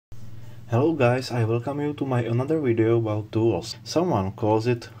Hello guys, I welcome you to my another video about tools. Someone calls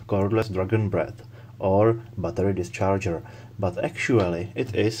it cordless dragon breath or battery discharger, but actually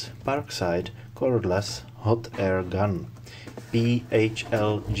it is Parkside cordless hot air gun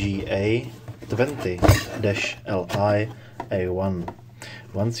PHLGA 20-LI A1.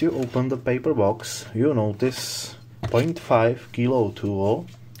 Once you open the paper box, you notice 0.5 kilo tool,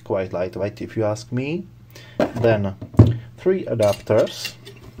 quite lightweight if you ask me. Then 3 adapters,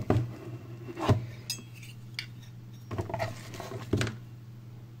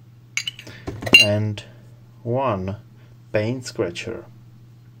 and 1 paint scratcher.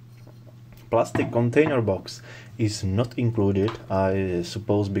 Plastic container box is not included, I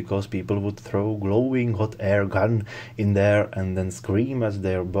suppose because people would throw glowing hot air gun in there and then scream as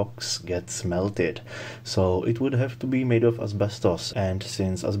their box gets melted. So it would have to be made of asbestos, and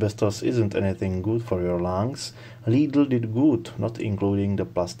since asbestos isn't anything good for your lungs, Lidl did good not including the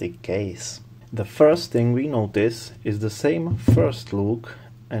plastic case. The first thing we notice is the same first look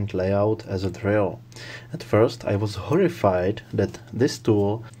and layout as a drill. At first I was horrified that this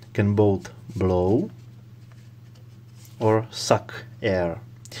tool can both blow or suck air,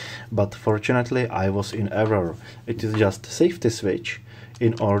 but fortunately I was in error. It is just a safety switch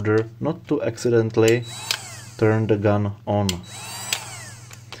in order not to accidentally turn the gun on.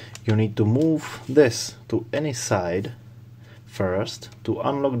 You need to move this to any side first to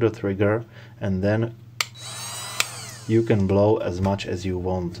unlock the trigger, and then you can blow as much as you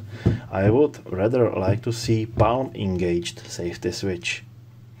want. I would rather like to see palm engaged safety switch.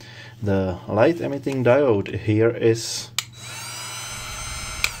 The light emitting diode here is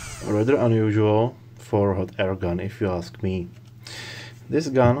rather unusual for hot air gun if you ask me. This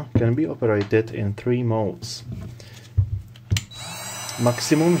gun can be operated in 3 modes.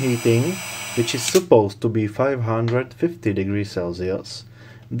 Maximum heating, which is supposed to be 550 degrees Celsius,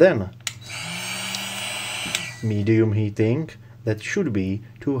 then medium heating, that should be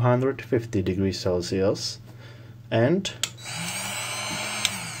 250 degrees Celsius, and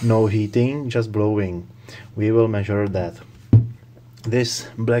no heating, just blowing. We will measure that. This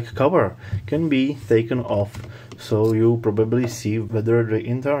black cover can be taken off, so you probably see whether the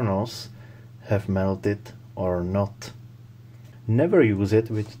internals have melted or not. Never use it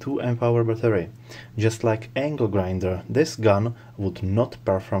with 2 amp hour battery. Just like angle grinder, this gun would not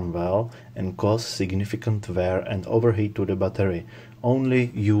perform well and cause significant wear and overheat to the battery.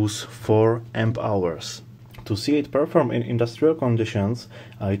 Only use 4 amp hours. To see it perform in industrial conditions,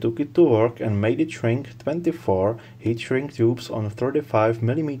 I took it to work and made it shrink 24 heat shrink tubes on 35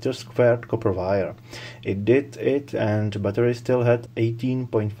 mm squared copper wire. It did it, and the battery still had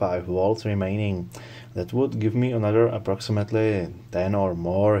 18.5 volts remaining. That would give me another approximately 10 or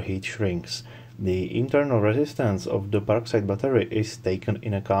more heat shrinks. The internal resistance of the Parkside battery is taken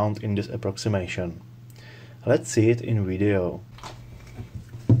in account in this approximation. Let's see it in video.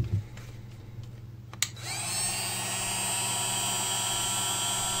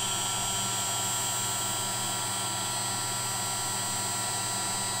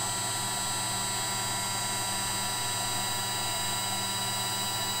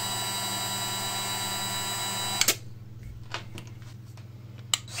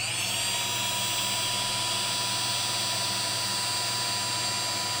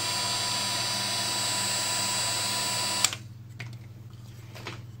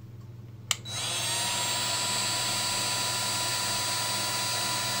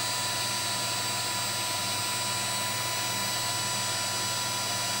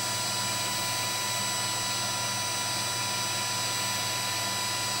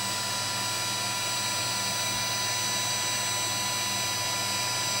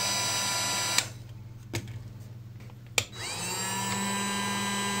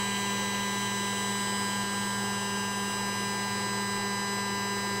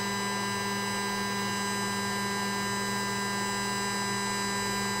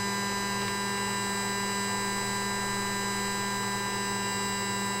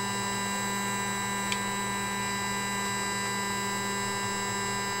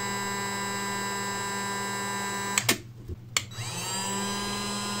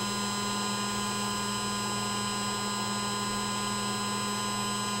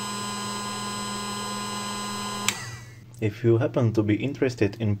 If you happen to be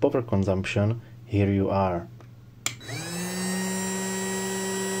interested in power consumption, here you are.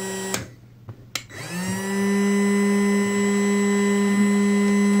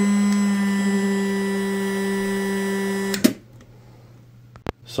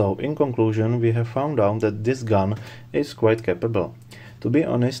 So in conclusion, we have found out that this gun is quite capable. To be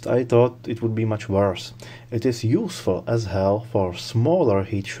honest, I thought it would be much worse. It is useful as hell for smaller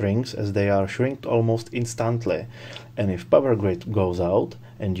heat shrinks as they are shrinked almost instantly. And if power grid goes out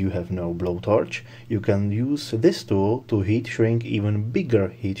and you have no blowtorch, you can use this tool to heat shrink even bigger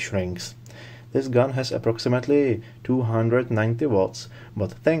heat shrinks. This gun has approximately 290 watts,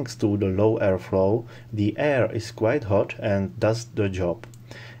 but thanks to the low airflow, the air is quite hot and does the job.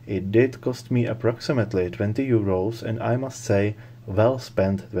 It did cost me approximately 20 euros, and I must say, well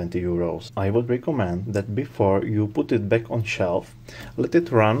spent 20 euros. I would recommend that before you put it back on shelf, let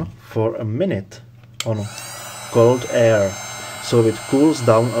it run for a minute on cold air, so it cools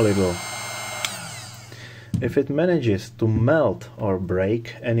down a little. If it manages to melt or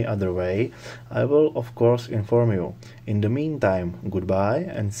break any other way, I will of course inform you. In the meantime, goodbye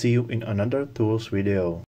and see you in another tools video.